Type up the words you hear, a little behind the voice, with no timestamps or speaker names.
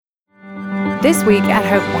This week at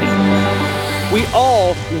Hope Point. We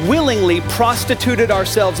all willingly prostituted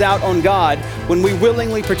ourselves out on God when we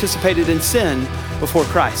willingly participated in sin before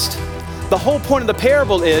Christ. The whole point of the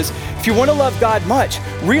parable is, if you want to love God much,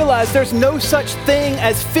 realize there's no such thing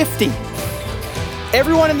as 50.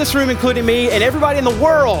 Everyone in this room, including me, and everybody in the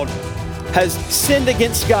world has sinned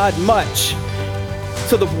against God much.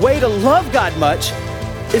 So the way to love God much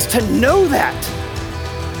is to know that,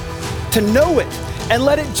 to know it, and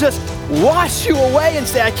let it just wash you away and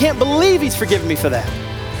say, I can't believe he's forgiven me for that.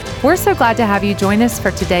 We're so glad to have you join us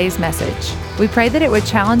for today's message. We pray that it would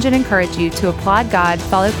challenge and encourage you to applaud God,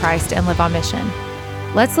 follow Christ, and live on mission.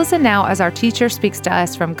 Let's listen now as our teacher speaks to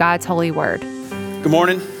us from God's holy word. Good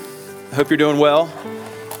morning. I hope you're doing well.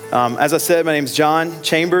 As I said, my name's John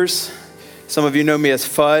Chambers. Some of you know me as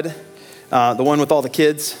Fudd, the one with all the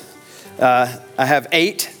kids. I have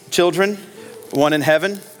 8 children, 1 in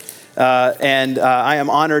heaven, and I am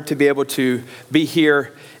honored to be able to be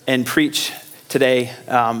here and preach today.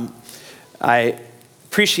 I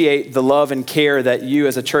appreciate the love and care that you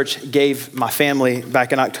as a church gave my family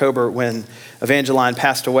back in October when Evangeline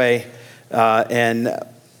passed away, and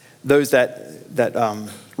those that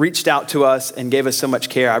reached out to us and gave us so much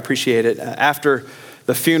care. I appreciate it. After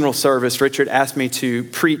the funeral service, Richard asked me to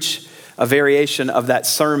preach a variation of that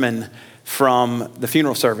sermon from the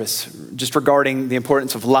funeral service, just regarding the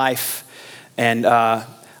importance of life. And I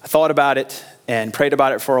thought about it and prayed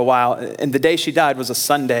about it for a while. And the day she died was a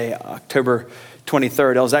Sunday, October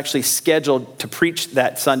 23rd. I was actually scheduled to preach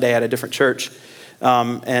that Sunday at a different church.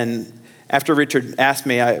 And after Richard asked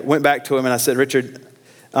me, I went back to him and I said, Richard,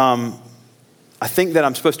 I think that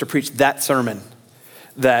I'm supposed to preach that sermon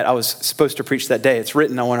that I was supposed to preach that day. It's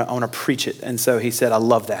written, I want to preach it. And so he said, I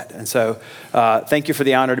love that. And so thank you for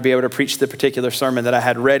the honor to be able to preach the particular sermon that I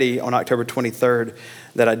had ready on October 23rd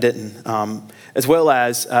that I didn't. As well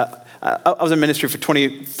as, I was in ministry for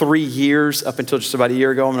 23 years up until just about a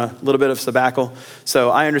year ago. I'm on a little bit of sabbatical. So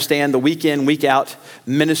I understand the week in, week out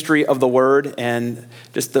ministry of the word and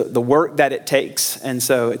just the work that it takes. And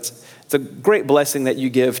so it's a great blessing that you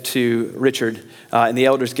give to Richard and the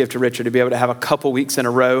elders give to Richard to be able to have a couple weeks in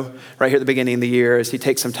a row right here at the beginning of the year as he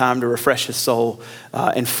takes some time to refresh his soul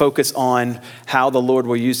and focus on how the Lord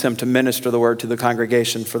will use him to minister the word to the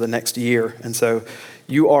congregation for the next year. And so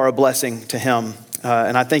you are a blessing to him.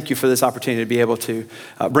 And I thank you for this opportunity to be able to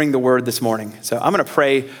bring the word this morning. So I'm going to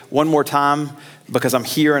pray one more time because I'm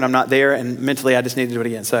here and I'm not there, and mentally I just need to do it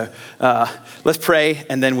again. So let's pray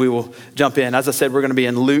and then we will jump in. As I said, we're going to be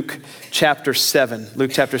in Luke chapter 7,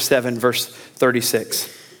 verse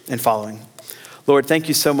 36 and following. Lord, thank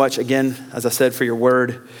you so much again, as I said, for your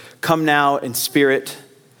word. Come now in spirit,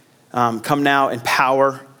 come now in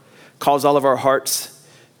power, cause all of our hearts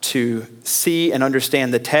to see and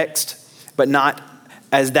understand the text, but not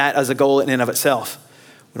as a goal in and of itself.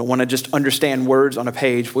 We don't want to just understand words on a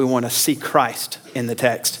page. We want to see Christ in the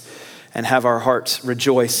text and have our hearts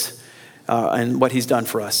rejoice in what he's done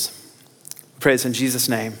for us. We pray this in Jesus'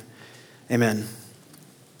 name. Amen.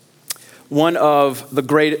 One of the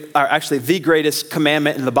greatest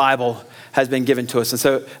commandment in the Bible has been given to us. And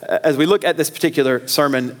so as we look at this particular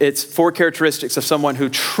sermon, it's 4 characteristics of someone who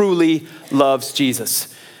truly loves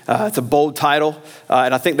Jesus. It's a bold title,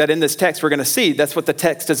 and I think that in this text we're going to see that's what the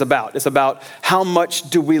text is about. It's about how much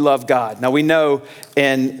do we love God. Now we know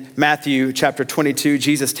in Matthew chapter 22,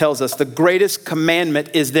 Jesus tells us the greatest commandment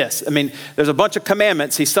is this. I mean, there's a bunch of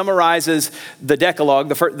commandments. He summarizes the Decalogue,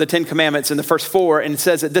 the 10 commandments in the first 4, and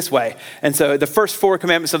says it this way. And so the first 4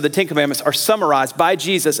 commandments of the 10 commandments are summarized by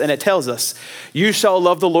Jesus, and it tells us, you shall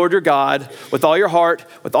love the Lord your God with all your heart,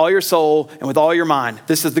 with all your soul, and with all your mind.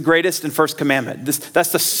 This is the greatest and first commandment.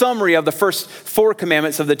 That's the summary of the first 4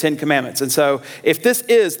 commandments of the 10 commandments. And so if this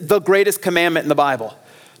is the greatest commandment in the Bible,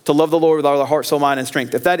 to love the Lord with all our heart, soul, mind, and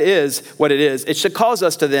strength, if that is what it is, it should cause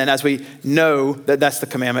us to then, as we know that that's the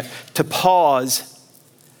commandment, to pause,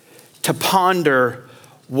 to ponder,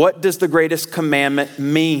 what does the greatest commandment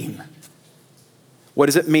mean? What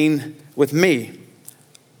does it mean with me?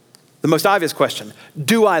 The most obvious question,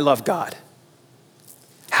 do I love God?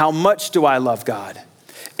 How much do I love God?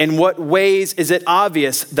 In what ways is it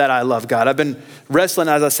obvious that I love God? I've been wrestling,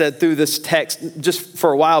 as I said, through this text just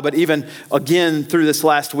for a while, but even again through this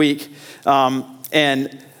last week.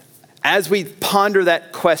 And as we ponder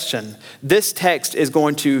that question, this text is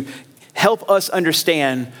going to help us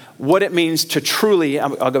understand what it means to truly,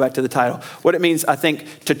 I'll go back to the title, what it means, I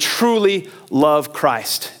think, to truly love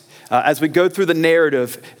Christ. As we go through the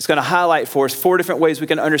narrative, it's going to highlight for us 4 different ways we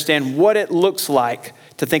can understand what it looks like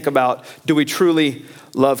to think about, do we truly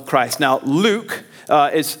love Christ? Now, Luke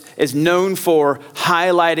is known for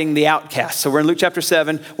highlighting the outcast. So we're in Luke chapter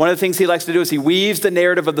 7. One of the things he likes to do is he weaves the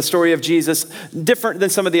narrative of the story of Jesus, different than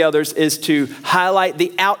some of the others, is to highlight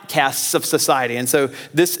the outcasts of society. And so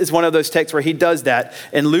this is one of those texts where he does that.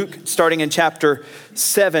 In Luke, starting in chapter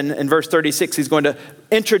 7 and verse 36, he's going to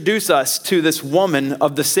introduce us to this woman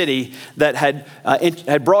of the city that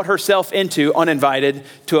had brought herself into, uninvited,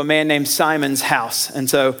 to a man named Simon's house. And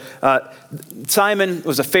so Simon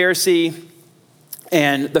was a Pharisee,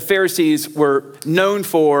 and the Pharisees were known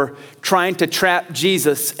for trying to trap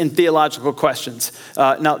Jesus in theological questions.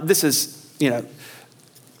 Now, this is,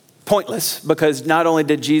 pointless, because not only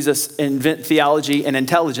did Jesus invent theology and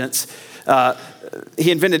intelligence,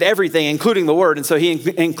 he invented everything, including the word. And so he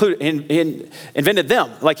invented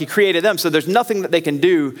them, like he created them. So there's nothing that they can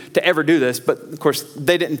do to ever do this. But of course,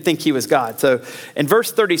 they didn't think he was God. So in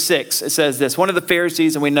verse 36, it says this: one of the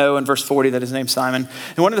Pharisees, and we know in verse 40 that his name's Simon,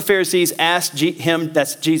 and one of the Pharisees asked him,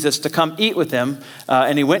 that's Jesus, to come eat with him.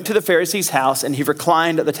 And he went to the Pharisee's house, and he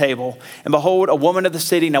reclined at the table. And behold, a woman of the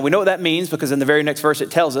city. Now we know what that means, because in the very next verse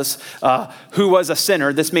it tells us who was a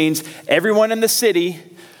sinner. This means everyone in the city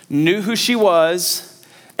knew who she was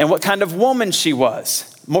and what kind of woman she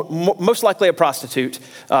was. Most likely a prostitute,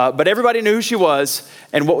 but everybody knew who she was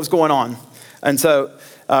and what was going on. And so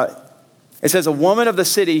it says, a woman of the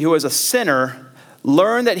city who was a sinner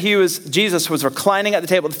learned that Jesus was reclining at the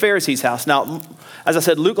table at the Pharisee's house. Now, as I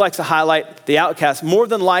said, Luke likes to highlight the outcast. More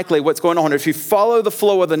than likely what's going on, if you follow the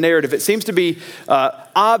flow of the narrative, it seems to be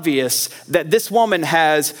obvious that this woman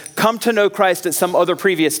has come to know Christ at some other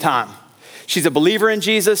previous time. She's a believer in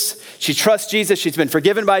Jesus. She trusts Jesus. She's been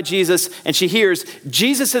forgiven by Jesus. And she hears,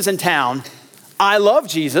 Jesus is in town. I love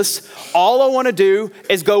Jesus. All I want to do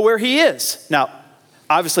is go where he is. Now,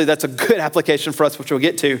 obviously, that's a good application for us, which we'll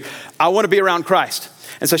get to. I want to be around Christ.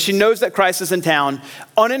 And so she knows that Christ is in town,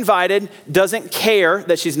 uninvited, doesn't care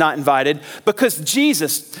that she's not invited, because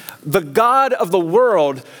Jesus, the God of the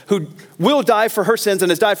world, who will die for her sins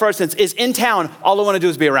and has died for our sins, is in town. All I want to do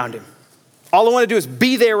is be around him. All I want to do is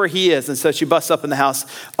be there where he is. And so she busts up in the house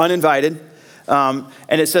uninvited. And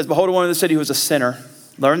it says, behold, one of the city who was a sinner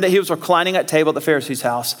learned that he was reclining at table at the Pharisee's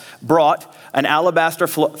house, brought an alabaster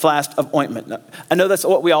flask of ointment. Now, I know that's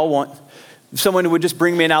what we all want. If someone would just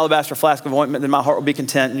bring me an alabaster flask of ointment, then my heart will be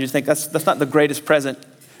content. And you think that's not the greatest present.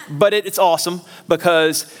 But it's awesome,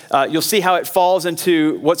 because you'll see how it falls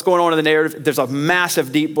into what's going on in the narrative. There's a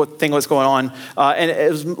massive, deep thing what's going on. And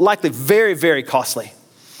it was likely very, very costly.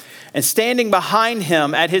 And standing behind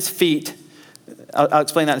him at his feet, I'll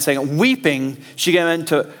explain that in a second, weeping, she began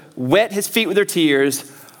to wet his feet with her tears,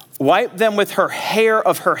 wiped them with her hair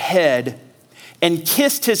of her head, and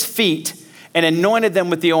kissed his feet and anointed them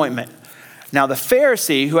with the ointment. Now the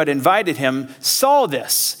Pharisee who had invited him saw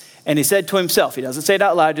this, and he said to himself, he doesn't say it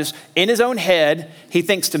out loud, just in his own head, he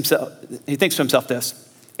thinks to himself this: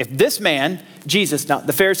 if this man, Jesus, now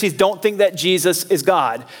the Pharisees don't think that Jesus is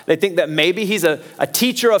God. They think that maybe he's a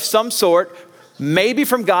teacher of some sort, maybe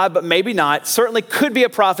from God, but maybe not. Certainly could be a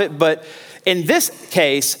prophet, but in this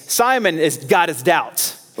case, Simon has got his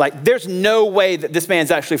doubts. Like, there's no way that this man's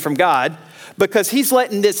actually from God, because he's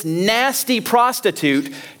letting this nasty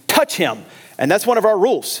prostitute touch him. And that's one of our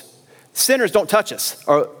rules. Sinners don't touch us,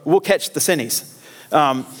 or we'll catch the sinnies.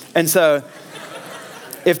 And so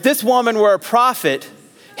if this woman were a prophet,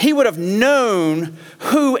 he would have known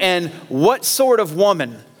who and what sort of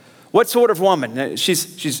woman. What sort of woman?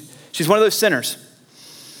 She's one of those sinners.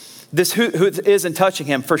 This who isn't touching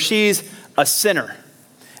him, for she's a sinner.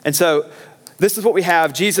 And so this is what we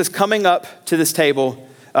have: Jesus coming up to this table.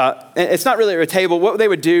 It's not really a table. What they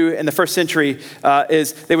would do in the first century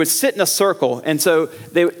is they would sit in a circle. And so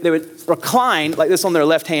they would recline like this on their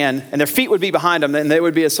left hand, and their feet would be behind them, and they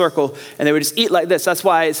would be a circle, and they would just eat like this. That's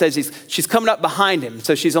why it says she's coming up behind him.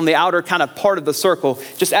 So she's on the outer kind of part of the circle,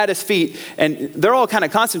 just at his feet. And they're all kind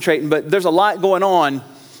of concentrating, but there's a lot going on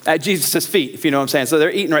at Jesus' feet, if you know what I'm saying. So they're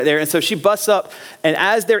eating right there. And so she busts up, and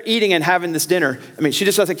as they're eating and having this dinner, she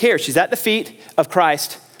just doesn't care. She's at the feet of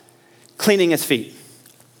Christ, cleaning his feet.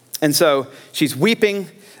 And so she's weeping,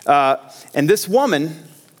 and this woman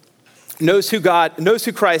knows who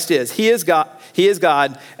Christ is. He is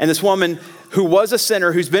God. And this woman, who was a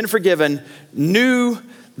sinner, who's been forgiven, knew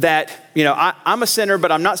that, I'm a sinner,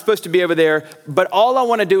 but I'm not supposed to be over there, but all I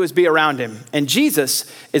want to do is be around him. And Jesus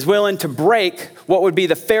is willing to break what would be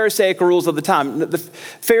the Pharisaical rules of the time. The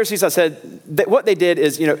Pharisees, I said, that what they did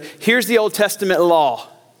is, here's the Old Testament law.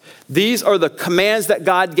 These are the commands that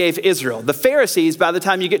God gave Israel. The Pharisees, by the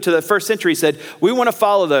time you get to the first century, said, we want to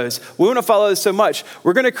follow those. We want to follow those so much.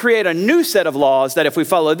 We're going to create a new set of laws that if we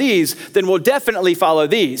follow these, then we'll definitely follow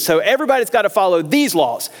these. So everybody's got to follow these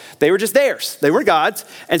laws. They were just theirs. They were God's.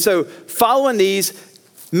 And so following these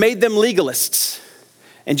made them legalists.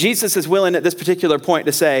 And Jesus is willing at this particular point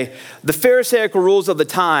to say, the Pharisaical rules of the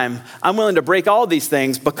time, I'm willing to break all these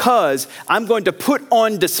things because I'm going to put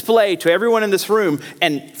on display to everyone in this room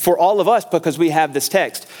and for all of us because we have this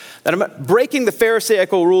text, that I'm breaking the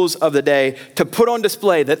Pharisaical rules of the day to put on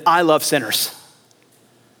display that I love sinners.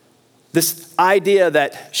 This idea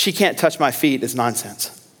that she can't touch my feet is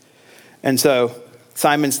nonsense. And so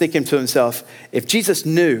Simon's thinking to himself, if he just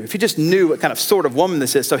knew what kind of sort of woman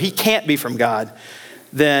this is, so he can't be from God,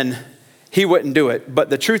 then he wouldn't do it. But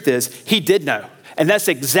the truth is, he did know. And that's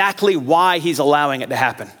exactly why he's allowing it to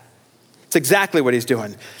happen. It's exactly what he's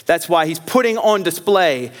doing. That's why he's putting on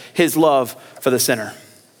display his love for the sinner.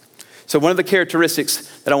 So one of the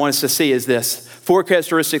characteristics that I want us to see is this. 4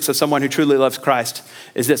 characteristics of someone who truly loves Christ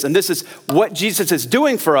is this. And this is what Jesus is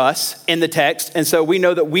doing for us in the text. And so we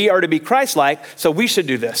know that we are to be Christ-like, so we should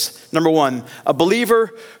do this. Number 1, a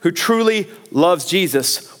believer who truly loves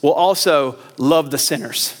Jesus will also love the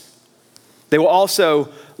sinners. They will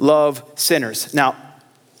also love sinners. Now,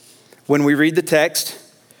 when we read the text,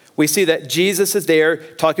 we see that Jesus is there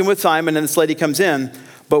talking with Simon and this lady comes in.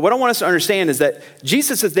 But what I want us to understand is that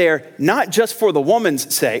Jesus is there not just for the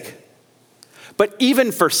woman's sake, but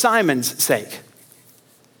even for Simon's sake.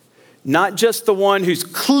 Not just the one who's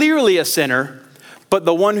clearly a sinner, but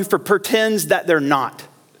the one who pretends that they're not.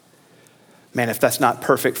 Man, if that's not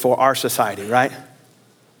perfect for our society, right?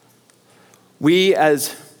 We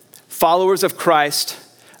as followers of Christ,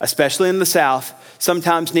 especially in the South,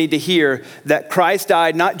 sometimes need to hear that Christ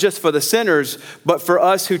died not just for the sinners, but for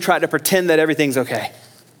us who try to pretend that everything's okay.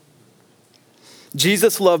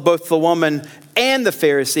 Jesus loved both the woman and the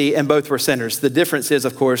Pharisee, and both were sinners. The difference is,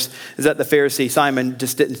 of course, is that the Pharisee, Simon,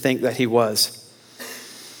 just didn't think that he was.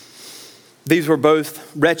 These were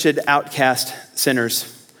both wretched, outcast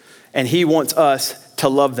sinners, and he wants us to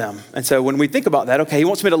love them. And so when we think about that, okay, he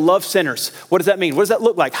wants me to love sinners. What does that mean? What does that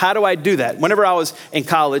look like? How do I do that? Whenever I was in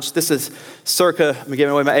college, this is circa, I'm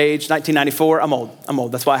giving away my age, 1994. I'm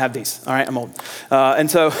old. That's why I have these. All right, I'm old. And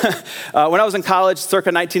so when I was in college,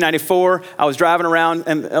 circa 1994, I was driving around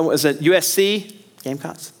and it was at USC.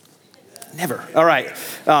 Gamecocks? Never. All right.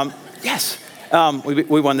 Yes.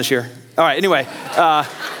 We won this year. All right, anyway.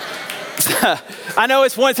 I know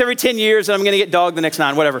it's once every 10 years and I'm going to get dogged the next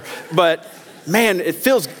 9, whatever. But man, it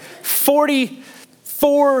feels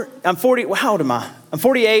 44, how old am I? I'm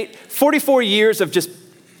 48, 44 years of just,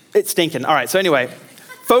 it's stinking. All right, so anyway,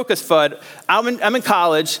 focus, FUD. I'm in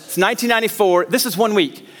college, it's 1994, this is 1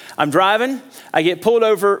 week. I'm driving, I get pulled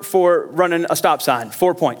over for running a stop sign,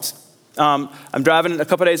 4 points. I'm driving a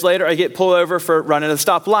couple days later, I get pulled over for running a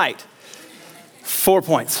stoplight, 4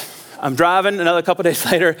 points. I'm driving another couple days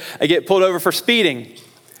later, I get pulled over for speeding,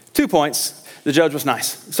 2 points. The judge was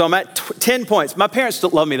nice. So I'm at 10 points. My parents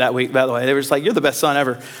still love me that week, by the way. They were just like, you're the best son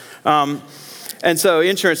ever. And so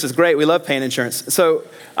insurance is great. We love paying insurance. So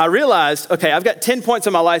I realized, okay, I've got 10 points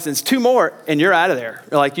on my license, 2 more, and you're out of there.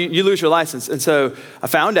 Like you lose your license. And so I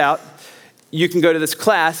found out you can go to this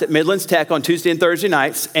class at Midlands Tech on Tuesday and Thursday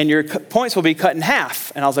nights, and your points will be cut in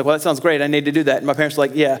half. And I was like, well, that sounds great. I need to do that. And my parents were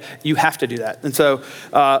like, yeah, you have to do that. And so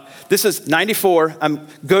this is 94.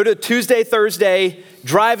 Go to Tuesday, Thursday,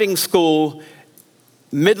 driving school,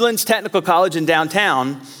 Midlands Technical College in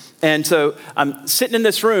downtown. And so I'm sitting in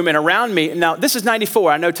this room and around me, now this is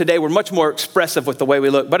 94. I know today we're much more expressive with the way we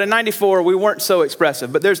look, but in 94, we weren't so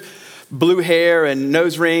expressive. But there's blue hair and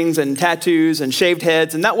nose rings and tattoos and shaved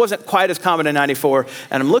heads, and that wasn't quite as common in 94.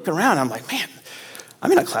 And I'm looking around, I'm like, man,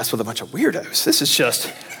 I'm in a class with a bunch of weirdos. This is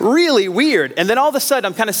just really weird. And then all of a sudden,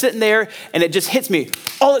 I'm kind of sitting there, and it just hits me.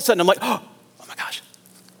 All of a sudden, I'm like, oh my gosh,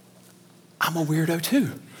 I'm a weirdo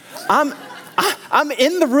too. I'm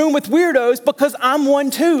in the room with weirdos because I'm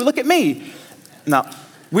one too. Look at me. Now,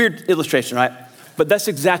 weird illustration, right? But that's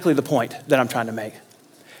exactly the point that I'm trying to make.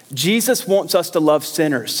 Jesus wants us to love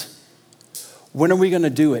sinners. When are we going to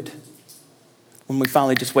do it? When we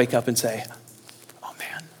finally just wake up and say, oh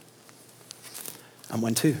man, I'm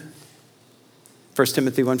one too. 1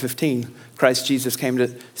 Timothy 1:15, Christ Jesus came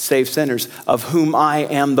to save sinners, of whom I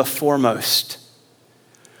am the foremost.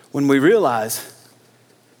 When we realize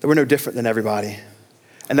that we're no different than everybody,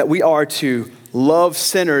 and that we are to love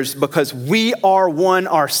sinners because we are one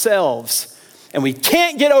ourselves, and we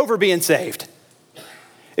can't get over being saved.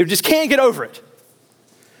 If we just can't get over it,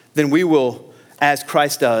 then we will, as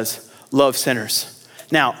Christ does, love sinners.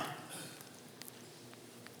 Now,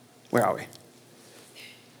 Where are we?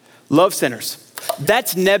 Love sinners.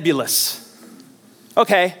 That's nebulous.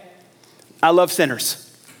 Okay, I love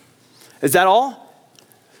sinners. Is that all?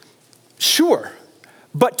 Sure.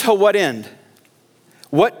 But to what end?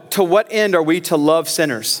 To what end are we to love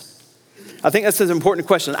sinners? I think that's an important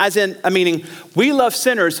question. Meaning, we love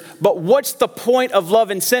sinners, but what's the point of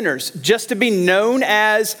loving sinners? Just to be known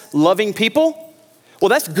as loving people? Well,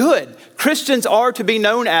 that's good. Christians are to be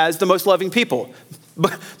known as the most loving people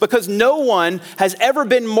because no one has ever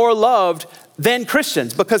been more loved than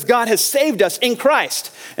Christians because God has saved us in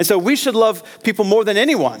Christ. And so we should love people more than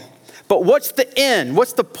anyone. But what's the end?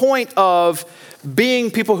 What's the point of being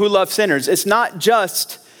people who love sinners? It's not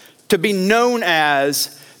just to be known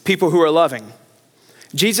as people who are loving.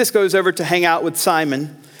 Jesus goes over to hang out with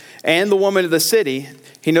Simon and the woman of the city.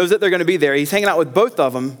 He knows that they're going to be there. He's hanging out with both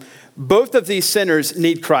of them. Both of these sinners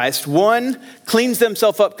need Christ. One cleans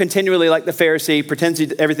themselves up continually like the Pharisee, pretends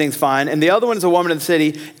everything's fine. And the other one is a woman of the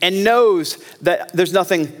city and knows that there's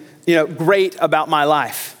nothing, great about my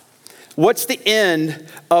life. What's the end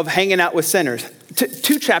of hanging out with sinners?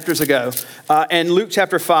 Two chapters ago, in Luke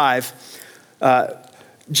chapter 5,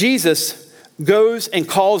 Jesus goes and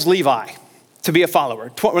calls Levi to be a follower,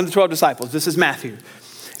 one of the 12 disciples. This is Matthew.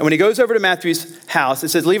 And when he goes over to Matthew's house, it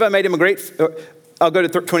says, Levi made him a great, I'll go to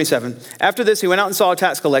 27. After this, he went out and saw a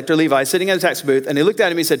tax collector, Levi, sitting at a tax booth, and he looked at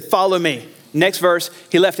him and he said, follow me. Next verse,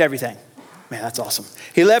 he left everything. Man, that's awesome.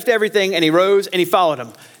 He left everything and he rose and he followed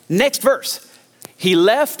him. Next verse, he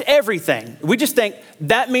left everything. We just think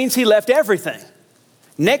that means he left everything.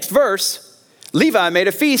 Next verse, Levi made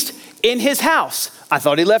a feast in his house. I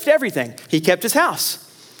thought he left everything. He kept his house.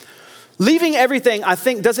 Leaving everything, I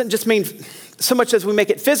think, doesn't just mean so much as we make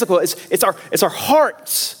it physical. It's our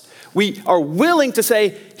hearts. We are willing to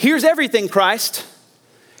say, here's everything, Christ.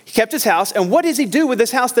 He kept his house. And what does he do with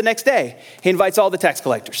his house the next day? He invites all the tax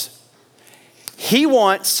collectors. He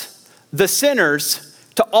wants the sinners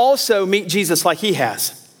to also meet Jesus like he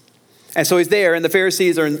has. And so he's there, and the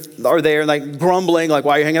Pharisees are there, and like grumbling, like,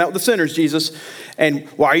 why are you hanging out with the sinners, Jesus? And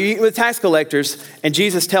why are you eating with tax collectors? And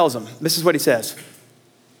Jesus tells them, this is what he says.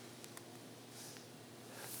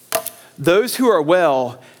 Those who are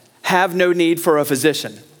well have no need for a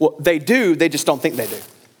physician. Well, they do, they just don't think they do.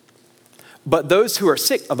 But those who are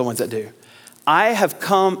sick are the ones that do.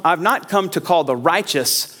 I've not come to call the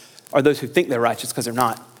righteous, or those who think they're righteous, because they're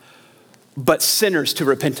not, but sinners to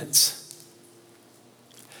repentance.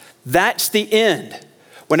 That's the end.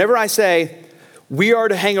 Whenever I say we are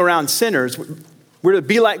to hang around sinners, we're to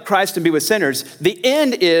be like Christ and be with sinners, the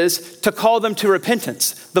end is to call them to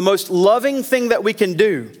repentance. The most loving thing that we can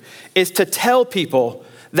do is to tell people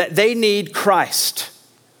that they need Christ,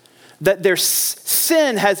 that their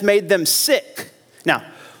sin has made them sick. Now,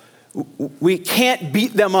 we can't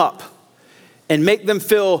beat them up and make them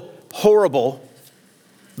feel horrible.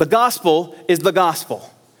 The gospel is the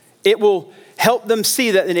gospel. It will help them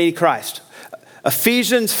see that they need Christ.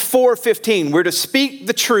 Ephesians 4:15, we're to speak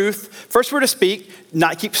the truth. First, we're to speak,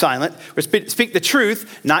 not keep silent. We're to speak the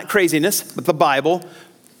truth, not craziness, but the Bible,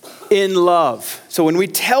 in love. So when we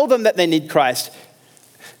tell them that they need Christ,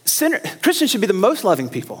 Christians should be the most loving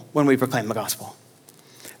people when we proclaim the gospel.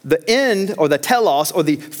 The end, or the telos, or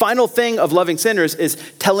the final thing of loving sinners is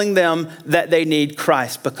telling them that they need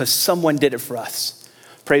Christ because someone did it for us.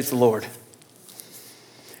 Praise the Lord.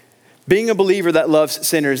 Being a believer that loves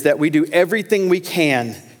sinners, that we do everything we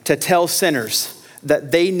can to tell sinners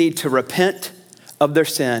that they need to repent of their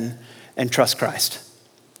sin and trust Christ.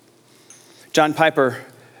 John Piper,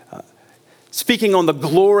 speaking on the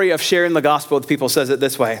glory of sharing the gospel with people, says it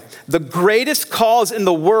this way: the greatest cause in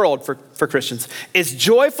the world for Christians is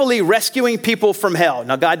joyfully rescuing people from hell.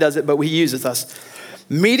 Now, God does it, but he uses us.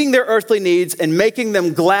 Meeting their earthly needs and making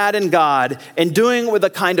them glad in God, and doing it with a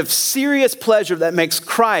kind of serious pleasure that makes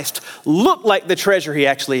Christ look like the treasure he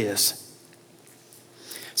actually is.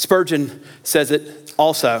 Spurgeon says it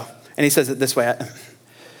also, and he says it this way,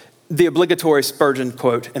 the obligatory Spurgeon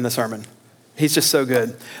quote in the sermon. He's just so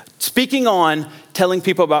good. Speaking on telling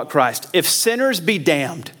people about Christ, if sinners be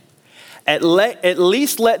damned, at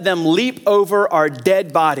least let them leap over our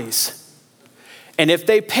dead bodies. And if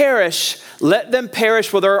they perish, let them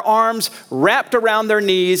perish with their arms wrapped around their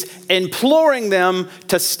knees, imploring them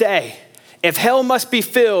to stay. If hell must be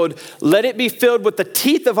filled, let it be filled with the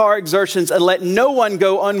teeth of our exertions, and let no one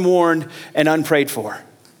go unwarned and unprayed for.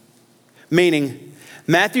 Meaning,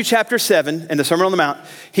 Matthew chapter 7, in the Sermon on the Mount,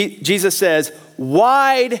 Jesus says,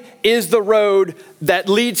 wide is the road that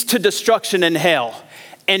leads to destruction and hell,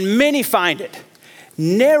 and many find it.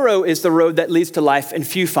 Narrow is the road that leads to life, and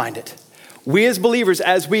few find it. We as believers,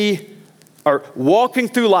 as we are walking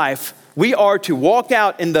through life, We are to walk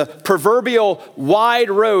out in the proverbial wide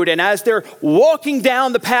road, and as they're walking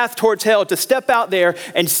down the path towards hell, to step out there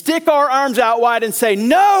and stick our arms out wide and say,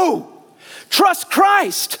 no, trust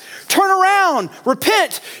Christ, turn around,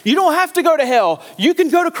 repent. You don't have to go to hell. You can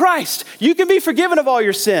go to Christ. You can be forgiven of all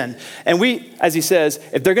your sin. And we, as he says,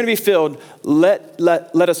 if they're going to be filled, let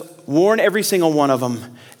us warn every single one of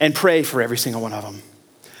them and pray for every single one of them.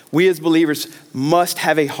 We as believers must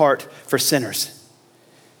have a heart for sinners,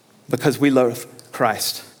 because we love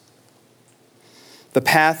Christ. The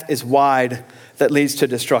path is wide that leads to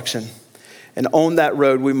destruction. And on that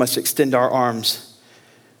road, we must extend our arms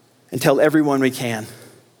and tell everyone we can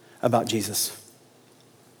about Jesus.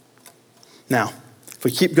 Now, if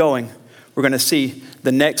we keep going, we're going to see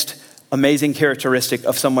the next amazing characteristic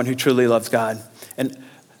of someone who truly loves God and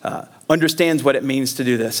understands what it means to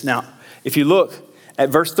do this. Now, if you look at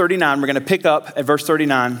verse 39, we're going to pick up at verse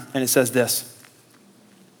 39, and it says this.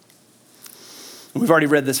 We've already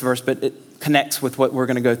read this verse, but it connects with what we're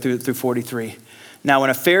going to go through 43. Now, when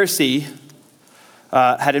a Pharisee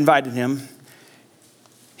had invited him,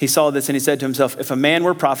 he saw this and he said to himself, if a man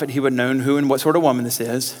were a prophet, he would have known who and what sort of woman this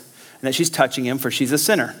is, and that she's touching him, for she's a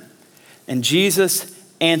sinner. And Jesus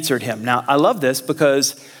answered him. Now, I love this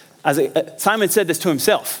because Simon said this to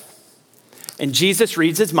himself. And Jesus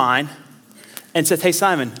reads his mind and says, hey,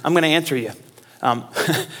 Simon, I'm going to answer you.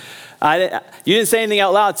 You didn't say anything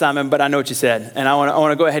out loud, Simon, but I know what you said. And I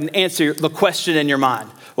want to go ahead and answer the question in your mind.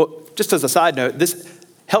 Well, just as a side note, this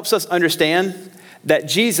helps us understand that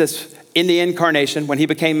Jesus, in the incarnation, when he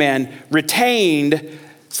became man, retained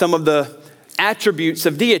some of the attributes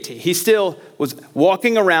of deity. He still was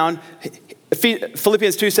walking around.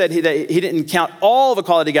 Philippians 2 said that he didn't count all the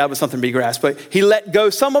quality of God was something to be grasped, but he let go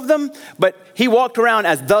some of them, but he walked around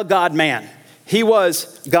as the God-man. He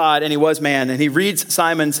was God and he was man, and he reads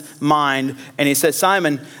Simon's mind and he says,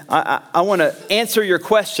 Simon, I want to answer your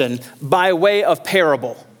question by way of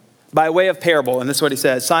parable. By way of parable. And this is what he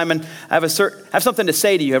says. Simon, I have something to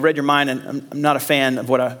say to you. I've read your mind and I'm not a fan of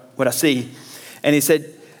what I see. And he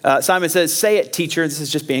said, Simon says, say it, teacher. This is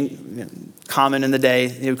just being common in the day.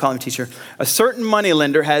 He would call him teacher. A certain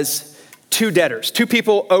moneylender has two debtors. Two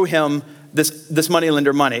people owe him this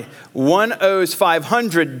moneylender money. One owes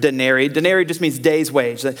 500 denarii. Denarii just means day's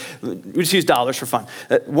wage. We just use dollars for fun.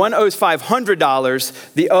 One owes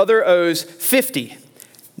 $500. The other owes 50.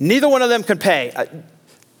 Neither one of them can pay.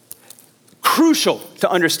 Crucial to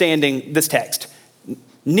understanding this text.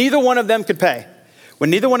 Neither one of them could pay. When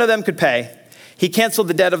neither one of them could pay, he canceled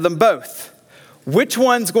the debt of them both. Which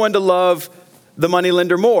one's going to love the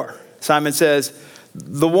moneylender more? Simon says,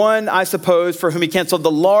 the one, I suppose, for whom he canceled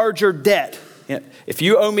the larger debt. If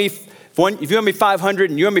you owe me 500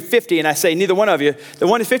 and you owe me 50, and I say neither one of you, the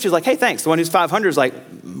one who's 50 is like, hey, thanks. The one who's 500 is like,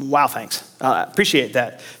 wow, thanks. I appreciate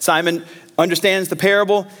that. Simon understands the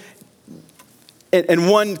parable in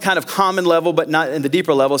one kind of common level, but not in the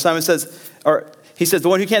deeper level. Simon says, he says, the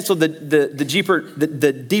one who canceled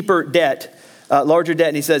the deeper debt, larger debt,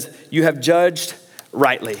 and he says, you have judged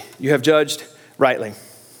rightly. You have judged rightly.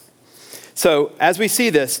 So as we see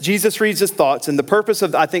this, Jesus reads his thoughts, and the purpose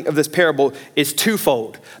of this parable is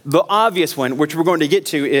twofold. The obvious one, which we're going to get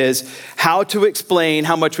to, is how to explain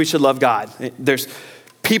how much we should love God. There's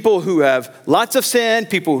people who have lots of sin,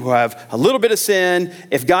 people who have a little bit of sin.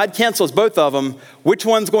 If God cancels both of them, which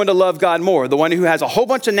one's going to love God more? The one who has a whole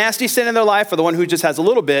bunch of nasty sin in their life, or the one who just has a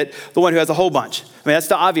little bit, the one who has a whole bunch? I mean, that's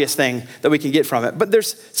the obvious thing that we can get from it. But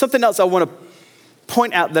there's something else I want to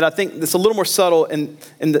point out that I think that's a little more subtle in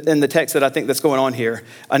the text that I think that's going on here.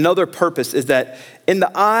 Another purpose is that in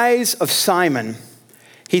the eyes of Simon,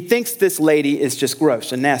 he thinks this lady is just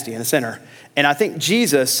gross and nasty and a sinner. And I think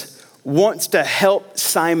Jesus wants to help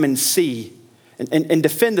Simon see and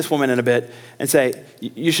defend this woman in a bit and say,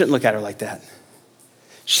 you shouldn't look at her like that.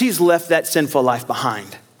 She's left that sinful life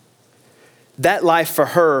behind. That life for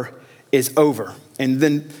her is over. And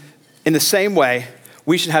then in the same way,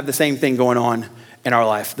 we should have the same thing going on in our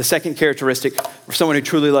life. The second characteristic for someone who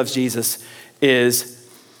truly loves Jesus is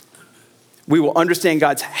we will understand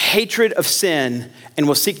God's hatred of sin and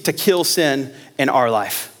will seek to kill sin in our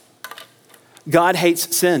life. God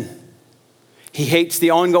hates sin. He hates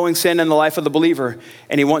the ongoing sin in the life of the believer,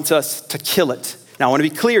 and he wants us to kill it. Now, I want to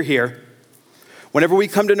be clear here. Whenever we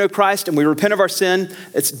come to know Christ and we repent of our sin,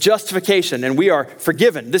 it's justification and we are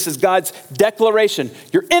forgiven. This is God's declaration.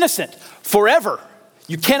 You're innocent forever.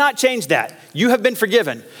 You cannot change that. You have been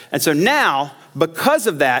forgiven. And so now, because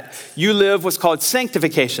of that, you live what's called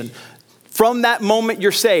sanctification. From that moment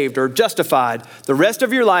you're saved or justified, the rest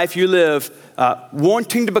of your life you live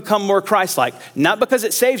wanting to become more Christ-like. Not because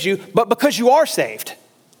it saves you, but because you are saved.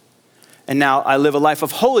 And now I live a life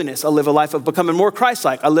of holiness. I live a life of becoming more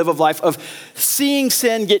Christ-like. I live a life of seeing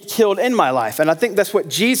sin get killed in my life. And I think that's what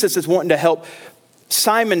Jesus is wanting to help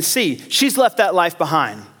Simon see. She's left that life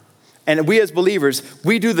behind. And we as believers,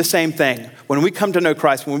 we do the same thing. When we come to know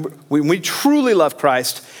Christ, when we truly love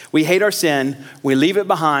Christ, we hate our sin, we leave it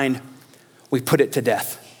behind, we put it to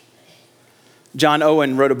death. John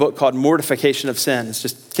Owen wrote a book called Mortification of Sin. It's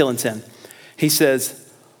just killing sin. He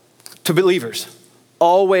says to believers,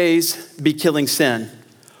 always be killing sin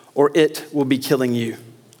or it will be killing you.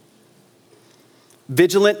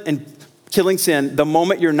 Vigilant and killing sin, the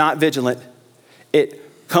moment you're not vigilant,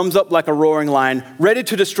 it comes up like a roaring lion, ready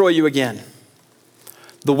to destroy you again.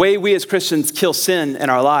 The way we as Christians kill sin in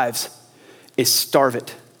our lives is starve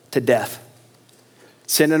it to death.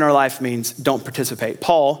 Sin in our life means don't participate.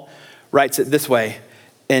 Paul writes it this way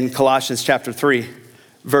in Colossians chapter 3,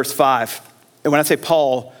 verse 5. And when I say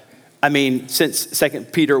Paul, I mean, since 2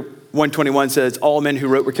 Peter 1:21 says, all men who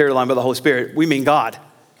wrote were carried along by the Holy Spirit, we mean God.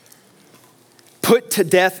 Put to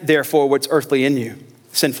death, therefore, what's earthly in you,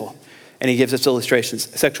 sinful. And he gives us illustrations: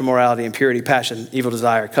 sexual morality, impurity, passion, evil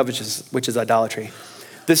desire, covetousness, which is idolatry.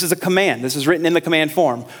 This is a command. This is written in the command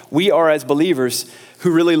form. We are, as believers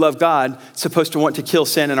who really love God, supposed to want to kill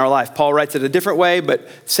sin in our life. Paul writes it a different way, but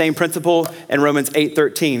same principle in Romans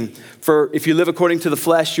 8:13. For if you live according to the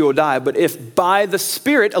flesh, you will die. But if by the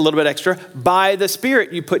Spirit, a little bit extra, by the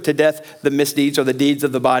Spirit you put to death the misdeeds or the deeds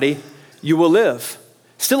of the body, you will live.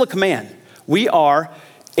 Still a command. We are,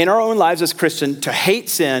 in our own lives as Christians, to hate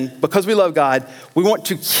sin because we love God. We want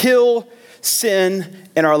to kill sin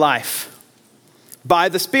in our life by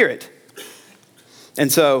the Spirit.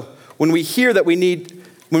 And so when we hear that when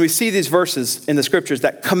we see these verses in the scriptures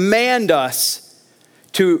that command us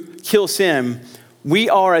to kill sin, we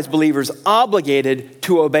are as believers obligated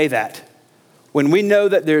to obey that. When we know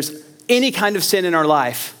that there's any kind of sin in our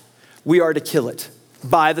life, we are to kill it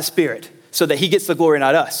by the Spirit so that he gets the glory,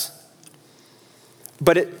 not us.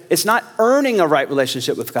 But it's not earning a right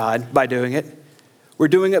relationship with God by doing it. We're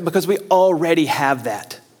doing it because we already have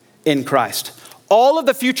that in Christ. All of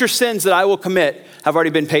the future sins that I will commit have already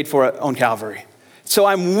been paid for on Calvary. So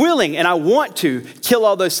I'm willing and I want to kill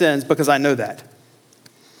all those sins because I know that.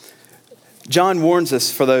 John warns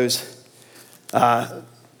us for those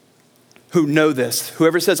who know this.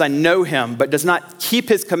 Whoever says, I know him, but does not keep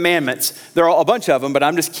his commandments, there are a bunch of them, but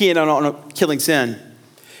I'm just keying on killing sin,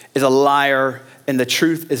 is a liar and the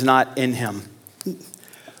truth is not in him.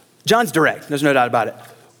 John's direct, there's no doubt about it.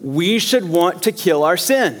 We should want to kill our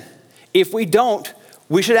sin. If we don't,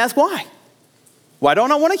 we should ask why. Why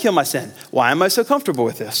don't I want to kill my sin? Why am I so comfortable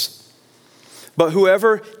with this? But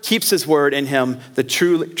whoever keeps his word in him,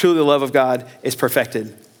 truly the love of God is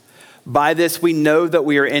perfected. By this we know that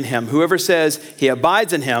we are in him. Whoever says he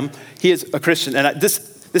abides in him, he is a Christian. And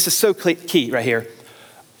this is so key right here.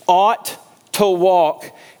 Ought to walk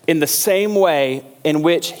in the same way in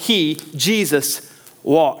which he, Jesus,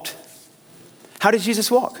 walked. How did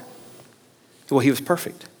Jesus walk? Well, he was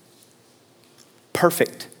perfect.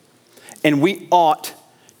 Perfect. And we ought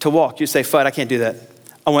to walk. You say, Fudd, I can't do that.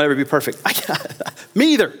 I want everybody to be perfect.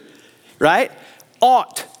 Me either, right?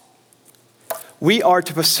 Ought. We are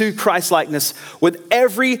to pursue Christ-likeness with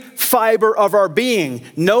every fiber of our being,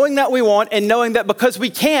 knowing that we want and knowing that because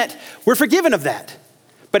we can't, we're forgiven of that.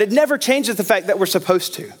 But it never changes the fact that we're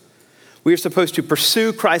supposed to. We are supposed to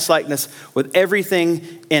pursue Christ-likeness with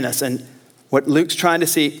everything in us. And what Luke's trying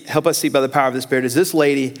to help us see by the power of the Spirit is this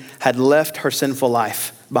lady had left her sinful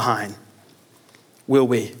life behind. Will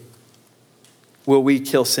we? Will we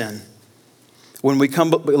kill sin? When we come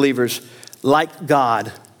believers, like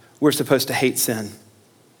God, we're supposed to hate sin.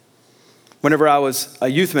 Whenever I was a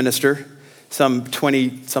youth minister, some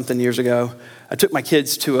 20-something years ago, I took my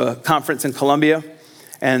kids to a conference in Colombia,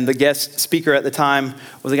 and the guest speaker at the time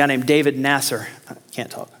was a guy named David Nasser. I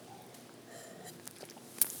can't talk.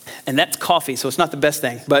 And that's coffee, so it's not the best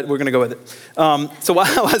thing, but we're going to go with it. So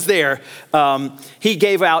while I was there, he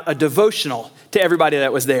gave out a devotional to everybody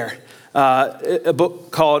that was there. A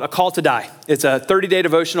book called A Call to Die. It's a 30-day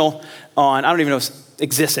devotional on, I don't even know if it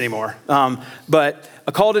exists anymore, but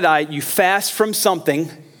A Call to Die, you fast from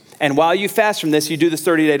something, and while you fast from this, you do this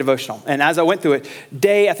 30-day devotional. And as I went through it,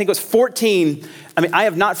 I think it was 14, I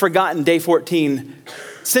have not forgotten day 14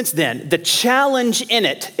 since then. The challenge in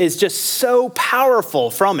it is just so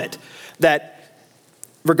powerful from it that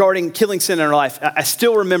regarding killing sin in our life, I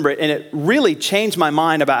still remember it, and it really changed my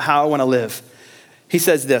mind about how I want to live. He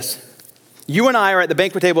says this: you and I are at the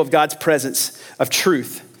banquet table of God's presence of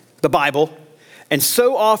truth, the Bible. And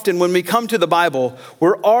so often when we come to the Bible,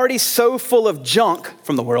 we're already so full of junk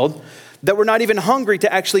from the world that we're not even hungry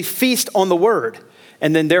to actually feast on the word.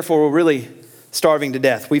 and then therefore we're really starving to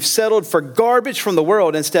death. We've settled for garbage from the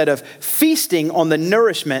world instead of feasting on the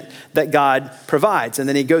nourishment that God provides. And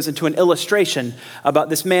then he goes into an illustration about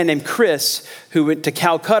this man named Chris who went to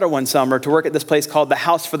Calcutta one summer to work at this place called the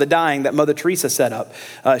House for the Dying that Mother Teresa set up.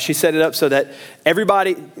 She set it up so that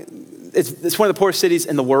everybody, it's one of the poorest cities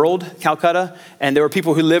in the world, Calcutta, and there were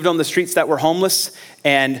people who lived on the streets that were homeless.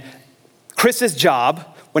 And Chris's job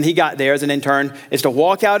when he got there as an intern is to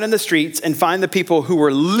walk out in the streets and find the people who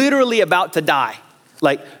were literally about to die.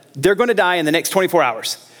 Like, they're going to die in the next 24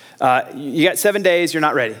 hours. You got 7 days, you're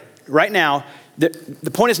not ready. Right now,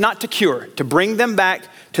 the point is not to cure, to bring them back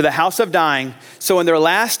to the house of dying. So in their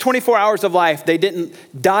last 24 hours of life, they didn't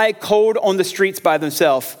die cold on the streets by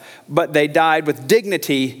themselves, but they died with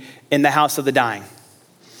dignity in the house of the dying.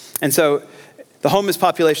 And so the homeless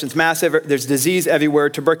population is massive. There's disease everywhere,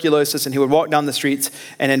 tuberculosis, and he would walk down the streets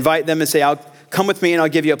and invite them and say, come with me and I'll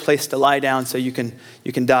give you a place to lie down so you can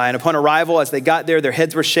die. And upon arrival, as they got there, their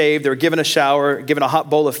heads were shaved. They were given a shower, given a hot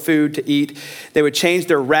bowl of food to eat. They would change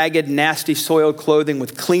their ragged, nasty, soiled clothing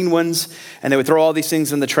with clean ones, and they would throw all these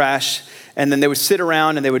things in the trash. And then they would sit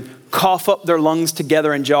around and they would cough up their lungs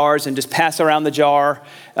together in jars and just pass around the jar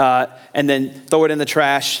and then throw it in the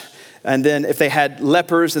trash. And then if they had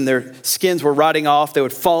lepers and their skins were rotting off, they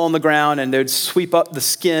would fall on the ground and they would sweep up the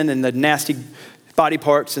skin and the nasty body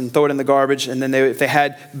parts and throw it in the garbage. And then if they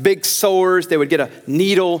had big sores, they would get a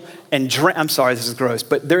needle and I'm sorry, this is gross,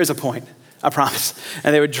 but there is a point, I promise.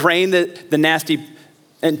 And they would drain the nasty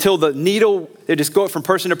until the needle, they'd just go from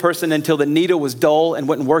person to person until the needle was dull and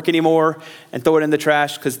wouldn't work anymore and throw it in the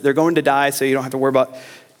trash because they're going to die, so you don't have to worry about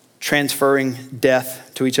transferring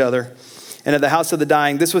death to each other. And at the house of the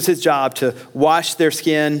dying, this was his job, to wash their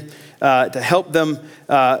skin, to help them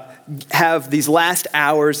have these last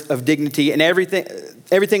hours of dignity, and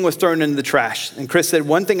everything was thrown into the trash. And Chris said,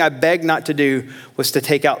 one thing I begged not to do was to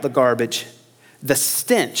take out the garbage. The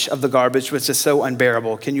stench of the garbage was just so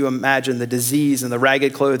unbearable. Can you imagine the disease and the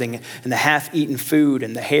ragged clothing and the half-eaten food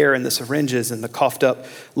and the hair and the syringes and the coughed up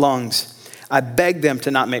lungs? I begged them to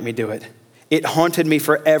not make me do it. It haunted me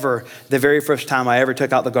forever the very first time I ever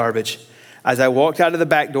took out the garbage. As I walked out of the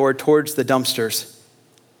back door towards the dumpsters,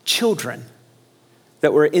 children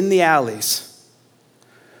that were in the alleys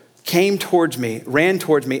ran towards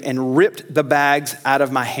me and ripped the bags out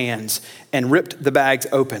of my hands and ripped the bags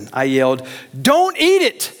open. I yelled, "Don't eat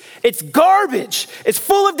it! It's garbage! It's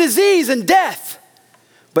full of disease and death!"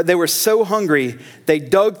 But they were so hungry, they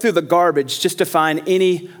dug through the garbage just to find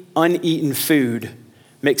any uneaten food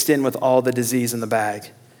mixed in with all the disease in the bag.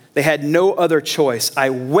 They had no other choice. I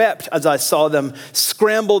wept as I saw them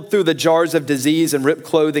scrambled through the jars of disease and ripped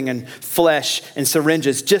clothing and flesh and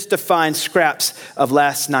syringes just to find scraps of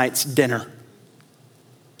last night's dinner.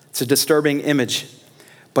 It's a disturbing image,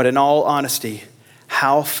 but in all honesty,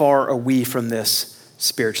 how far are we from this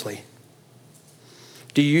spiritually?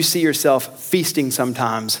 Do you see yourself feasting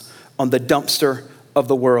sometimes on the dumpster of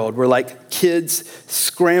the world? We're like kids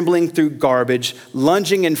scrambling through garbage,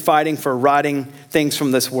 lunging and fighting for rotting things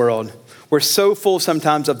from this world. We're so full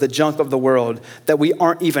sometimes of the junk of the world that we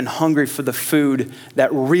aren't even hungry for the food that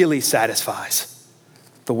really satisfies,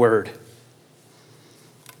 the word.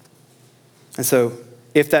 And so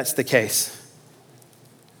if that's the case,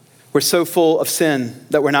 we're so full of sin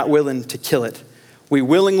that we're not willing to kill it. We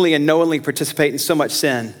willingly and knowingly participate in so much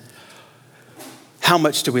sin. How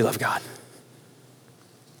much do we love God?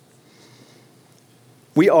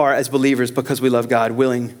 We are, as believers, because we love God,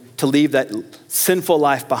 willing to leave that sinful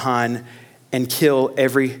life behind and kill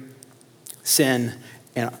every sin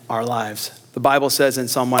in our lives. The Bible says in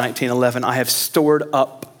Psalm 119:11, I have stored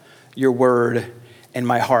up your word in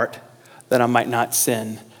my heart that I might not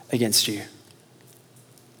sin against you.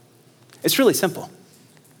 It's really simple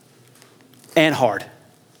and hard.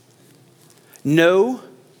 Know,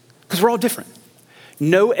 because we're all different.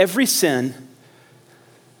 Know every sin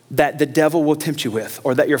that the devil will tempt you with,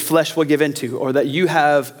 or that your flesh will give into, or that you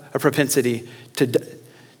have a propensity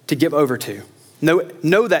to give over to.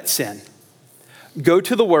 Know that sin. Go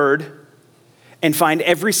to the word and find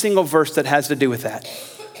every single verse that has to do with that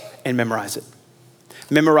and memorize it.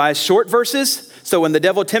 Memorize short verses, so when the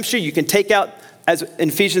devil tempts you, you can take out, as in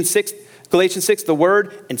Galatians 6, the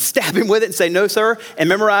word, and stab him with it and say, no, sir. And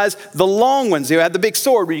memorize the long ones. You have the big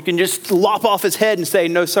sword where you can just lop off his head and say,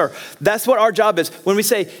 no, sir. That's what our job is. When we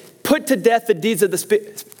say, put to death the deeds of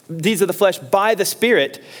the flesh by the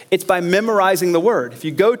Spirit, it's by memorizing the word. If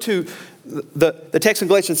you go to the text in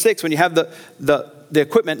Galatians 6, when you have the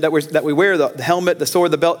equipment that we wear, the helmet, the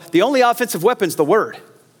sword, the belt, the only offensive weapon is the word.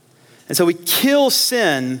 And so we kill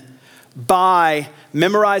sin by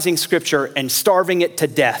memorizing scripture and starving it to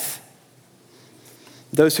death.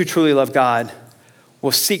 those who truly love God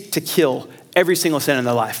will seek to kill every single sin in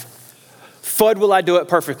their life. Fudd, will I do it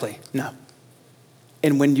perfectly? No.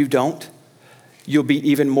 And when you don't, you'll be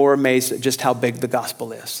even more amazed at just how big the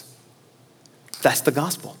gospel is. That's the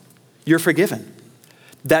gospel. You're forgiven.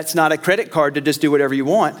 That's not a credit card to just do whatever you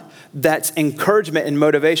want. That's encouragement and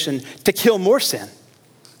motivation to kill more sin.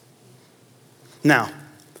 Now,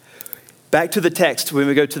 back to the text when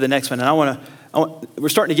we go to the next one. And we're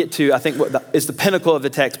starting to get to, I think, what is the pinnacle of the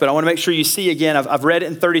text, but I want to make sure you see again. I've read it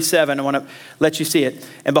in 37. I want to let you see it.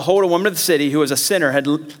 And behold, a woman of the city who was a sinner had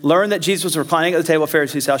learned that Jesus was reclining at the table at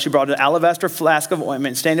Pharisee's house. She brought an alabaster flask of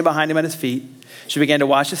ointment, standing behind him at his feet. She began to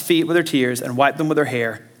wash his feet with her tears and wipe them with her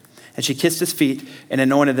hair. And she kissed his feet and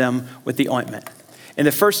anointed them with the ointment. In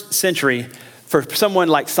the first century, for someone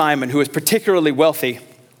like Simon, who was particularly wealthy,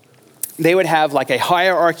 they would have like a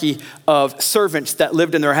hierarchy of servants that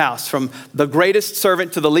lived in their house, from the greatest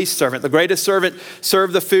servant to the least servant. The greatest servant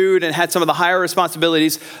served the food and had some of the higher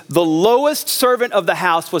responsibilities. The lowest servant of the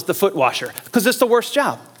house was the foot washer, because it's the worst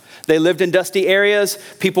job. They lived in dusty areas.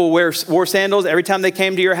 People wore sandals. Every time they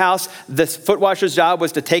came to your house, the foot washer's job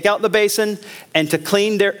was to take out the basin and to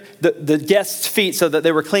clean the guests' feet so that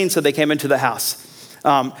they were clean so they came into the house.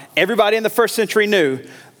 Everybody in the first century knew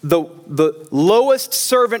the lowest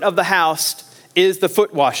servant of the house is the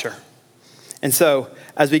foot washer. And so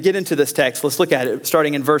as we get into this text, let's look at it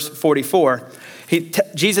starting in verse 44.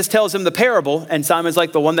 Jesus tells him the parable, and Simon's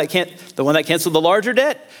like, the one that canceled the larger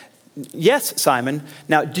debt? Yes, Simon.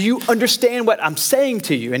 Now, do you understand what I'm saying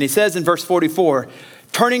to you? And he says in verse 44,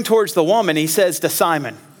 turning towards the woman, he says to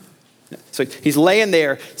Simon. So he's laying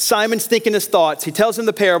there. Simon's thinking his thoughts. He tells him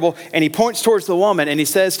the parable, and he points towards the woman, and he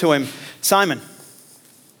says to him, Simon,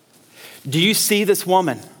 do you see this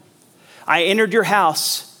woman? I entered your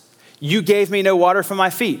house. You gave me no water for my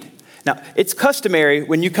feet. Now, it's customary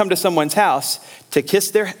when you come to someone's house to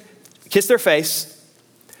kiss their face,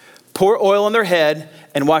 pour oil on their head,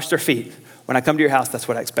 and wash their feet. When I come to your house, that's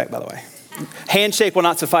what I expect, by the way. Handshake will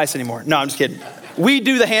not suffice anymore. No, I'm just kidding. We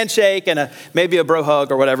do the handshake and maybe a bro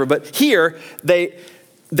hug or whatever. But here, they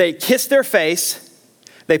kiss their face,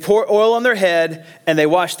 they pour oil on their head, and they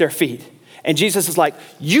wash their feet. And Jesus is like,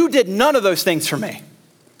 you did none of those things for me.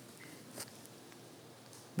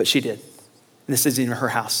 But she did. And this isn't even her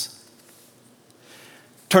house.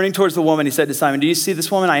 Turning towards the woman, he said to Simon, do you see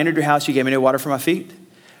this woman? I entered your house. You gave me no water for my feet.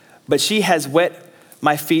 But she has wet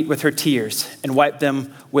my feet with her tears and wiped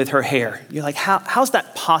them with her hair. You're like, how's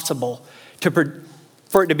that possible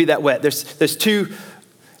for it to be that wet? There's two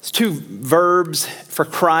verbs for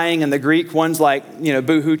crying in the Greek. One's like,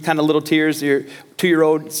 boo-hoo, kind of little tears. Your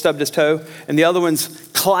 2-year-old stubbed his toe. And the other one's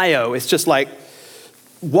klio. It's just like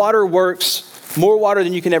water works, more water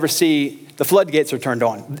than you can ever see. The floodgates are turned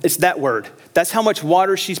on. It's that word. That's how much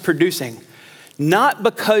water she's producing. Not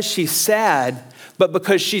because she's sad, but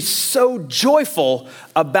because she's so joyful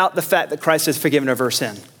about the fact that Christ has forgiven her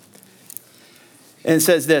sin. And it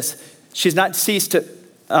says this, she's not ceased to,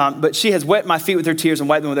 but she has wet my feet with her tears and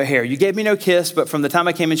wiped them with her hair. You gave me no kiss, but from the time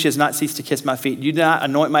I came in, she has not ceased to kiss my feet. You did not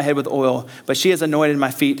anoint my head with oil, but she has anointed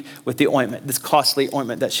my feet with the ointment, this costly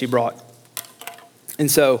ointment that she brought.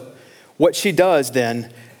 And so what she does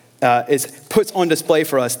then is puts on display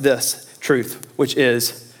for us this truth, which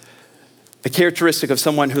is the characteristic of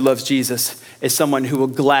someone who loves Jesus is someone who will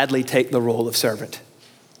gladly take the role of servant.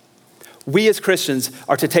 We as Christians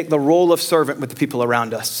are to take the role of servant with the people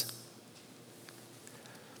around us.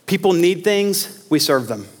 People need things, we serve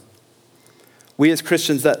them. We as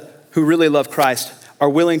Christians who really love Christ are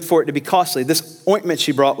willing for it to be costly. This ointment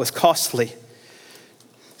she brought was costly.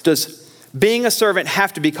 Does being a servant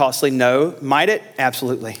have to be costly? No. Might it?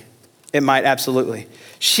 Absolutely. It might, absolutely.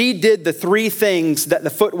 She did the 3 things that the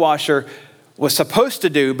foot washer was supposed to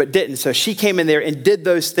do, but didn't. So she came in there and did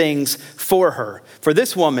those things for her. For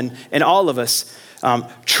this woman and all of us,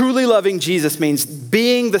 truly loving Jesus means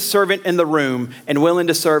being the servant in the room and willing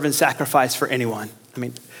to serve and sacrifice for anyone. I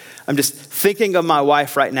mean, I'm just thinking of my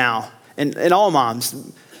wife right now and all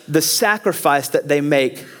moms, the sacrifice that they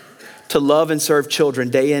make to love and serve children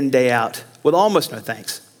day in, day out with almost no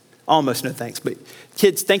thanks. Almost no thanks, but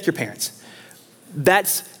kids, thank your parents.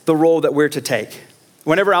 That's the role that we're to take.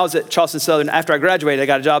 Whenever I was at Charleston Southern, after I graduated, I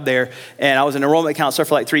got a job there, and I was an enrollment counselor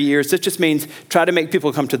for like 3 years. This just means try to make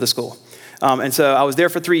people come to the school. And so I was there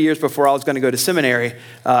for 3 years before I was going to go to seminary,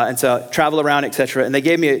 and so travel around, et cetera. And they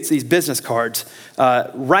gave me these business cards.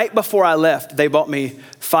 Right before I left, they bought me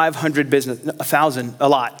 1,000, a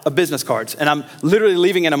lot of business cards. And I'm literally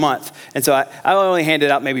leaving in a month. And so I only handed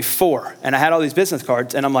out maybe 4. And I had all these business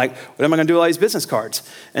cards, and I'm like, what am I going to do with all these business cards?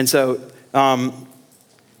 And so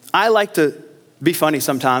I like to be funny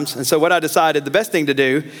sometimes. And so what I decided the best thing to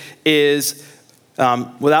do is,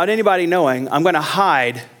 without anybody knowing, I'm gonna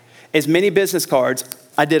hide as many business cards,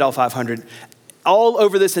 I did all 500, all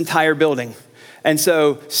over this entire building. And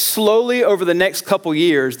so slowly over the next couple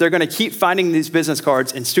years, they're gonna keep finding these business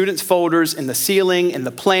cards in students' folders, in the ceiling, in the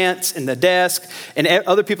plants, in the desk, in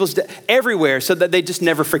other people's, everywhere, so that they just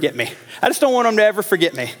never forget me. I just don't want them to ever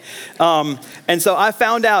forget me. And so I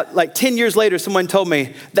found out like 10 years later, someone told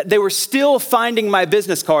me that they were still finding my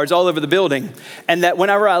business cards all over the building. And that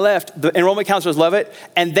whenever I left, the enrollment counselors love it.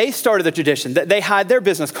 And they started the tradition that they hide their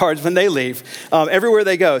business cards when they leave, everywhere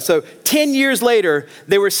they go. So 10 years later,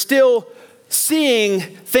 they were still seeing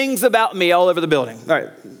things about me all over the building. All right,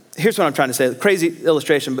 here's what I'm trying to say. Crazy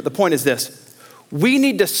illustration, but the point is this. We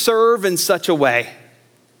need to serve in such a way,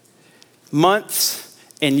 months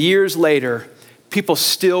and years later, people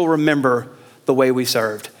still remember the way we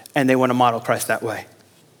served, and they want to model Christ that way.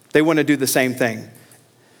 They want to do the same thing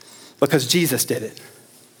because Jesus did it.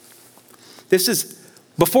 This is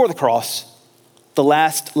before the cross, the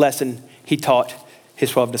last lesson he taught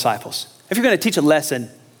his 12 disciples. If you're going to teach a lesson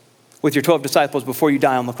with your 12 disciples before you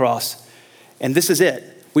die on the cross, and this is it.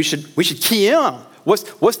 We should key in on.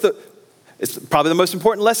 It's probably the most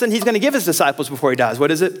important lesson he's going to give his disciples before he dies. What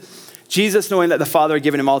is it? Jesus, knowing that the Father had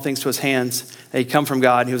given him all things to his hands, that he'd come from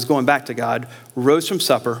God, he was going back to God, rose from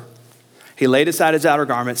supper. He laid aside his outer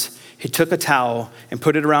garments. He took a towel and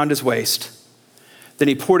put it around his waist. Then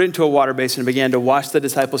he poured it into a water basin and began to wash the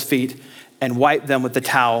disciples' feet and wipe them with the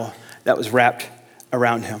towel that was wrapped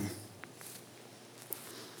around him.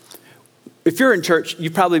 If you're in church, you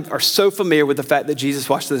probably are so familiar with the fact that Jesus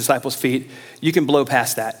washed the disciples' feet, you can blow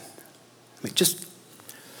past that. I mean, just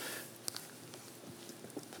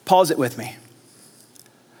pause it with me.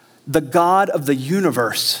 The God of the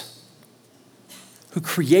universe, who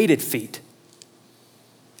created feet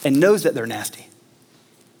and knows that they're nasty,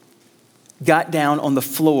 got down on the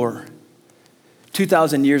floor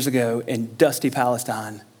 2,000 years ago in dusty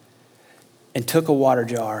Palestine and took a water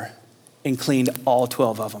jar and cleaned all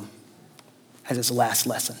 12 of them. As his last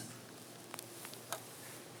lesson.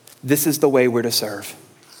 This is the way we're to serve.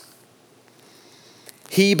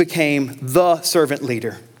 He became the servant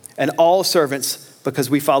leader, and all servants, because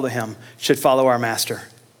we follow him, should follow our master.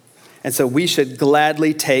 And so we should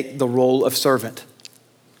gladly take the role of servant.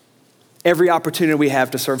 Every opportunity we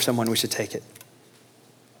have to serve someone, we should take it.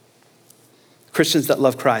 Christians that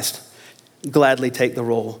love Christ gladly take the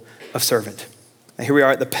role of servant. Now here we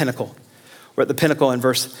are at the pinnacle. We're at the pinnacle in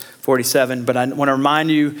verse 47, but I want to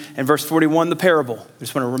remind you in verse 41, the parable. I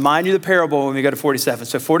just want to remind you the parable when we go to 47.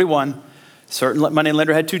 So 41, certain money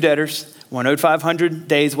lender had two debtors. One owed 500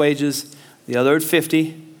 days' wages. The other owed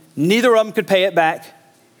 50. Neither of them could pay it back.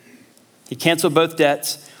 He canceled both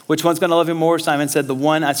debts. Which one's going to love him more? Simon said, the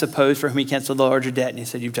one, I suppose, for whom he canceled the larger debt. And he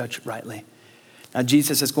said, you've judged rightly. Now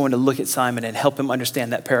Jesus is going to look at Simon and help him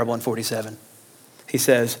understand that parable in 47. He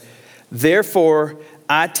says, therefore,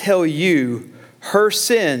 I tell you, her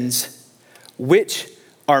sins, which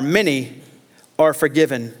are many, are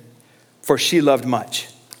forgiven, for she loved much.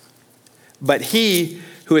 But he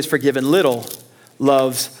who is forgiven little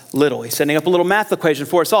loves little. He's setting up a little math equation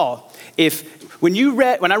for us all. When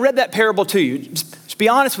I read that parable to you, just be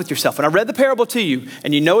honest with yourself. When I read the parable to you,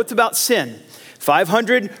 and you know it's about sin,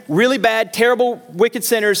 500 really bad, terrible, wicked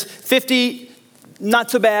sinners, 50 not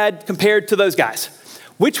so bad compared to those guys.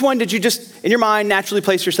 Which one did you just, in your mind, naturally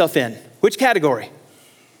place yourself in? Which category?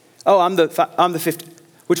 Oh, I'm the 50.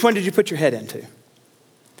 Which one did you put your head into?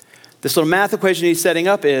 This little math equation he's setting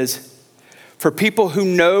up is, for people who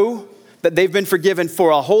know that they've been forgiven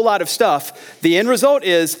for a whole lot of stuff, the end result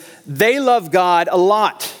is they love God a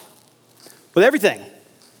lot with everything.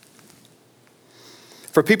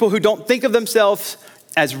 For people who don't think of themselves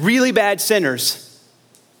as really bad sinners,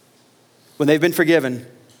 when they've been forgiven,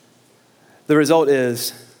 the result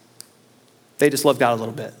is they just love God a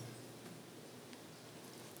little bit.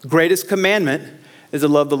 The greatest commandment is to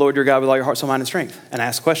love the Lord your God with all your heart, soul, mind, and strength. And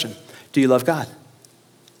ask the question, do you love God?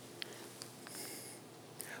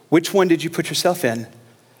 Which one did you put yourself in?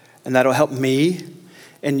 And that'll help me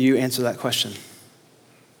and you answer that question.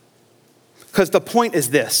 Because the point is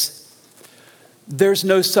this. There's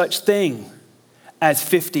no such thing as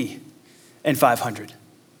 50 and 500.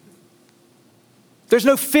 There's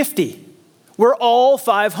no 50. We're all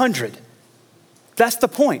 500. That's the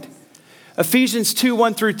point. Ephesians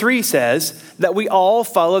 2:1-3 says that we all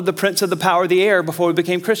followed the prince of the power of the air before we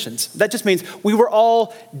became Christians. That just means we were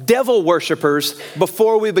all devil worshipers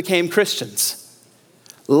before we became Christians.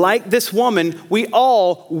 Like this woman, we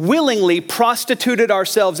all willingly prostituted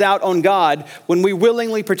ourselves out on God when we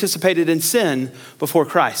willingly participated in sin before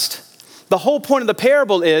Christ. The whole point of the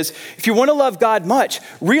parable is, if you want to love God much,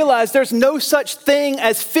 realize there's no such thing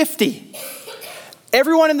as 50.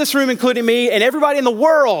 Everyone in this room, including me, and everybody in the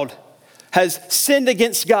world has sinned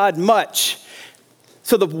against God much.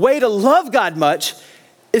 So the way to love God much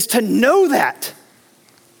is to know that.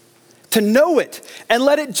 To know it and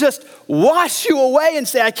let it just wash you away and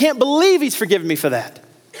say, I can't believe he's forgiven me for that.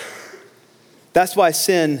 That's why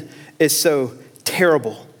sin is so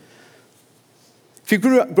terrible. If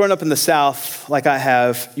you've grown up in the South like I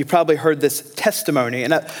have, you probably heard this testimony.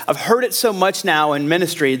 And I've heard it so much now in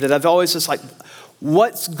ministry that I've always just like,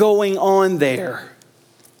 what's going on there?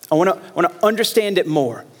 I want to understand it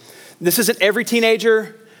more. This isn't every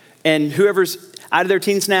teenager and whoever's out of their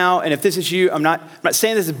teens now. And if this is you, I'm not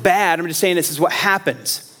saying this is bad. I'm just saying this is what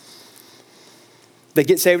happens. They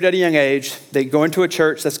get saved at a young age. They go into a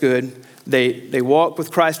church. That's good. They walk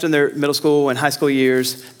with Christ in their middle school and high school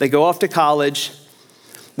years. They go off to college.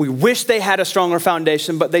 We wish they had a stronger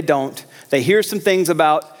foundation, but they don't. They hear some things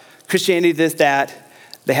about Christianity, this, that.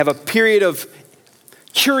 They have a period of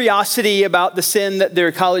curiosity about the sin that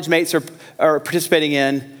their college mates are participating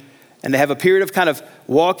in. And they have a period of kind of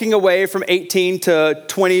walking away from 18 to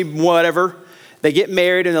 20, whatever. They get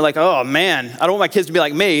married and they're like, oh man, I don't want my kids to be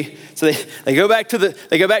like me. So they go back to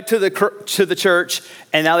the church,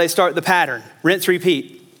 and now they start the pattern, rinse,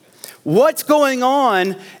 repeat. What's going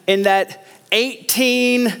on in that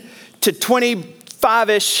 18 to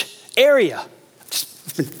 25-ish area?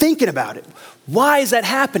 I've been thinking about it. Why is that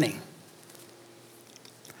happening?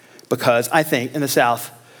 Because I think in the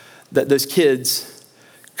South that those kids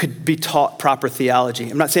could be taught proper theology.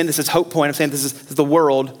 I'm not saying this is Hope Point. I'm saying this is the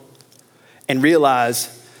world. And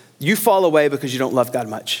realize you fall away because you don't love God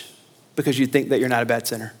much, because you think that you're not a bad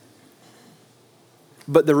sinner.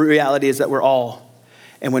 But the reality is that we're all.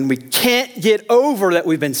 And when we can't get over that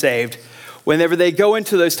we've been saved, whenever they go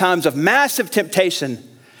into those times of massive temptation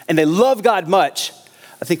and they love God much,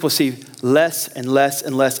 I think we'll see less and less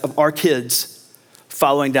and less of our kids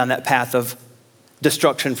following down that path of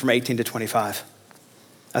destruction from 18 to 25.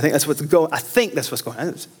 I think that's what's going on.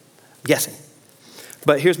 I'm guessing.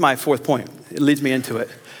 But here's my fourth point. It leads me into it.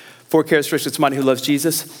 4 characteristics of somebody who loves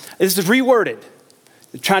Jesus. This is reworded,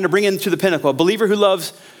 trying to bring into the pinnacle. A believer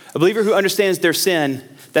who understands their sin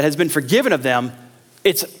that has been forgiven of them,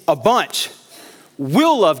 it's a bunch,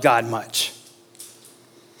 will love God much.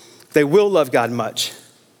 They will love God much.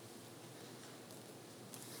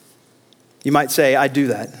 You might say, I do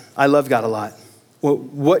that. I love God a lot. Well,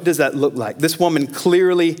 what does that look like? This woman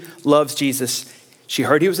clearly loves Jesus. She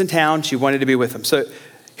heard he was in town. She wanted to be with him. So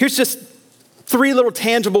here's just 3 little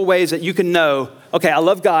tangible ways that you can know, okay, I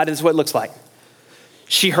love God, and this is what it looks like.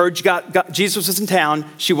 She heard Jesus was in town.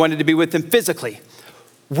 She wanted to be with him physically.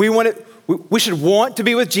 We should want to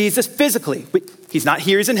be with Jesus physically. He's not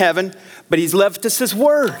here, he's in heaven, but he's left us his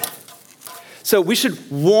word. So we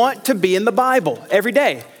should want to be in the Bible every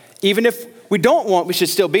day. Even if we don't want, we should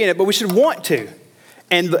still be in it, but we should want to.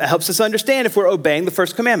 And it helps us understand if we're obeying the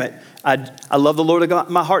first commandment. I love the Lord of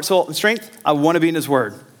my heart, soul, and strength. I want to be in his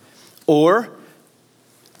word. Or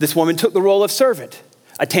this woman took the role of servant.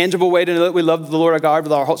 A tangible way to know that we love the Lord our God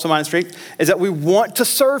with our heart, soul, mind, and strength is that we want to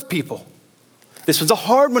serve people. This was a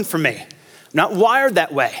hard one for me. I'm not wired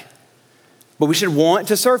that way. But we should want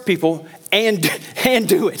to serve people and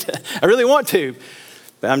do it. I really want to,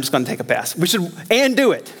 but I'm just going to take a pass. We should and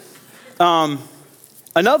do it.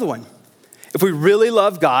 Another one. If we really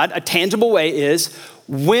love God, a tangible way is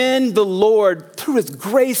when the Lord, through his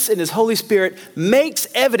grace and his Holy Spirit, makes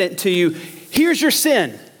evident to you, here's your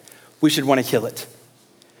sin, we should want to kill it.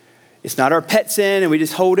 It's not our pet sin and we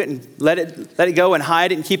just hold it and let it go and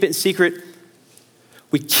hide it and keep it in secret.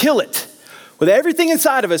 We kill it. With everything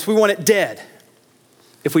inside of us, we want it dead.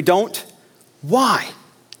 If we don't, why?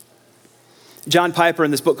 John Piper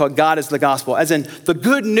in this book called God is the Gospel, as in the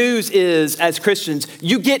good news is, as Christians,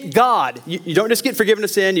 you get God. You don't just get forgiven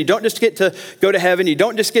of sin. You don't just get to go to heaven. You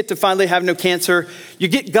don't just get to finally have no cancer. You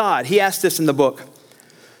get God. He asked this in the book.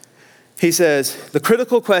 He says, the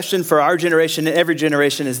critical question for our generation and every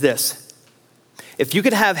generation is this. If you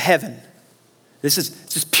could have heaven, this is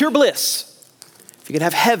just pure bliss. If you could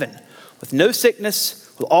have heaven with no sickness,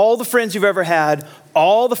 with all the friends you've ever had,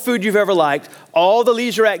 all the food you've ever liked, all the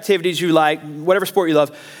leisure activities you like, whatever sport you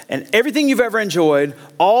love, and everything you've ever enjoyed,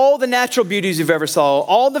 all the natural beauties you've ever saw,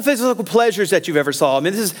 all the physical pleasures that you've ever saw. I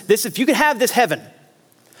mean, this if you could have this heaven,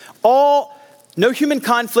 no human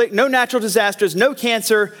conflict, no natural disasters, no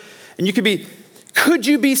cancer, and could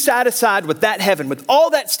you be satisfied with that heaven, with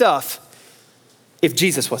all that stuff, if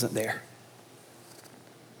Jesus wasn't there?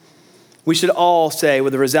 We should all say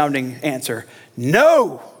with a resounding answer,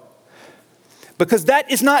 no. because that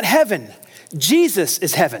is not heaven. Jesus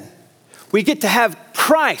is heaven. We get to have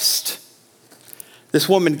Christ. This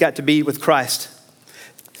woman got to be with Christ.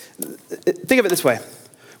 Think of it this way.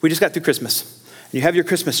 We just got through Christmas. You have your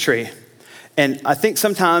Christmas tree. And I think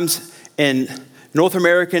sometimes in North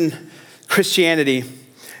American Christianity,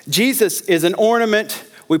 Jesus is an ornament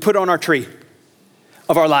we put on our tree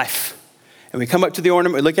of our life. And we come up to the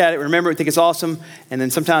ornament, we look at it, remember, we think it's awesome, and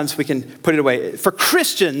then sometimes we can put it away. For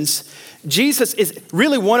Christians, Jesus is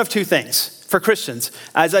really one of two things. For Christians,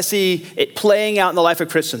 as I see it playing out in the life of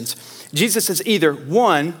Christians, Jesus is either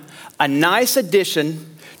one, a nice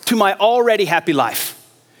addition to my already happy life.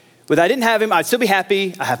 If I didn't have him, I'd still be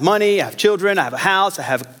happy. I have money, I have children, I have a house, I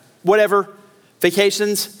have whatever,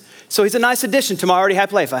 vacations. So he's a nice addition to my already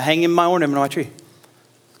happy life. I hang him my ornament on my tree.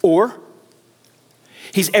 Or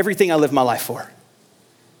he's everything I live my life for.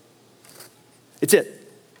 It's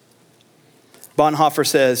it. Bonhoeffer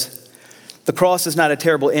says, the cross is not a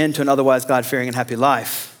terrible end to an otherwise God-fearing and happy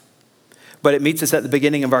life, but it meets us at the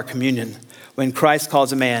beginning of our communion. When Christ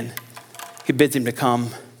calls a man, he bids him to come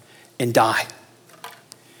and die.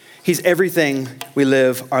 He's everything we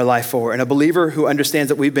live our life for. And a believer who understands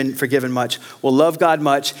that we've been forgiven much will love God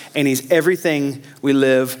much, and he's everything we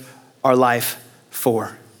live our life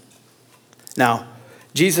for. Now,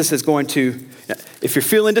 Jesus is going to, if you're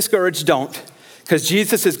feeling discouraged, don't, because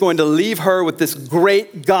Jesus is going to leave her with this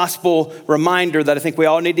great gospel reminder that I think we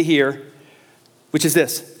all need to hear, which is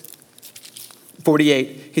this,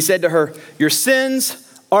 48. He said to her, your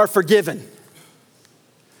sins are forgiven.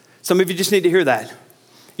 Some of you just need to hear that.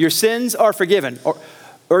 Your sins are forgiven.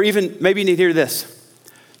 Or even maybe you need to hear this.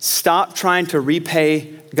 Stop trying to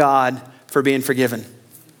repay God for being forgiven.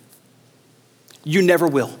 You never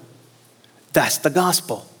will. That's the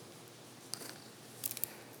gospel.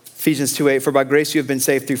 Ephesians 2:8, for by grace you have been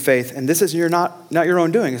saved through faith. And this is not your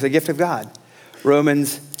own doing, it's a gift of God.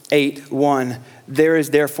 Romans 8:1, there is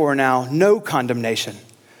therefore now no condemnation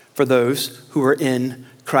for those who are in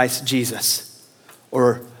Christ Jesus.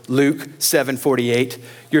 Or Luke 7:48,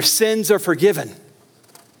 your sins are forgiven.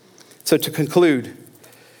 So to conclude,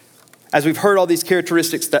 as we've heard all these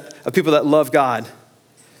characteristics of people that love God,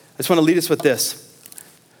 I just want to lead us with this.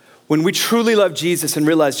 When we truly love Jesus and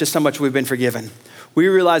realize just how much we've been forgiven, we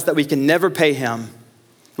realize that we can never pay him,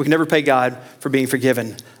 we can never pay God for being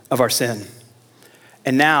forgiven of our sin.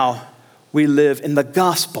 And now we live in the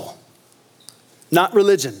gospel, not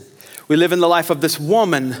religion. We live in the life of this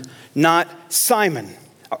woman, not Simon.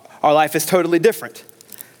 Our life is totally different.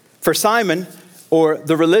 For Simon, or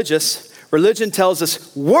the religious, religion tells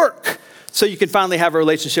us work so you can finally have a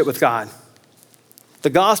relationship with God. The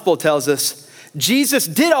gospel tells us Jesus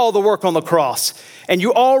did all the work on the cross, and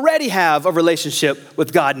you already have a relationship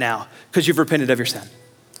with God now because you've repented of your sin.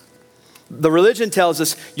 The religion tells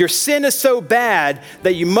us your sin is so bad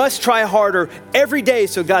that you must try harder every day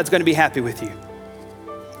so God's going to be happy with you.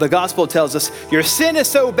 The gospel tells us your sin is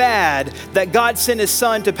so bad that God sent his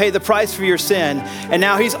son to pay the price for your sin. And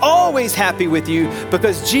now he's always happy with you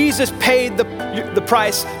because Jesus paid the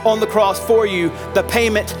price on the cross for you. The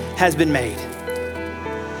payment has been made.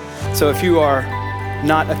 So if you are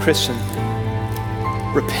not a Christian,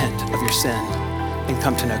 repent of your sin and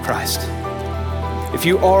come to know Christ. If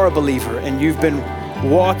you are a believer and you've been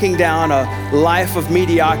walking down a life of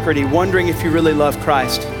mediocrity, wondering if you really love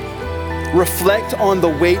Christ, reflect on the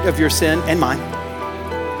weight of your sin and mine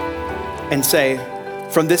and say,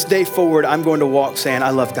 from this day forward, I'm going to walk saying,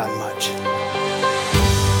 I love God much.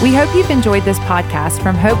 We hope you've enjoyed this podcast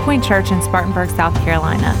from Hope Point Church in Spartanburg, South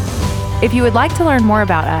Carolina. If you would like to learn more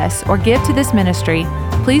about us or give to this ministry,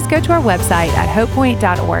 please go to our website at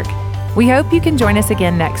hopepoint.org. We hope you can join us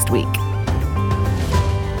again next week.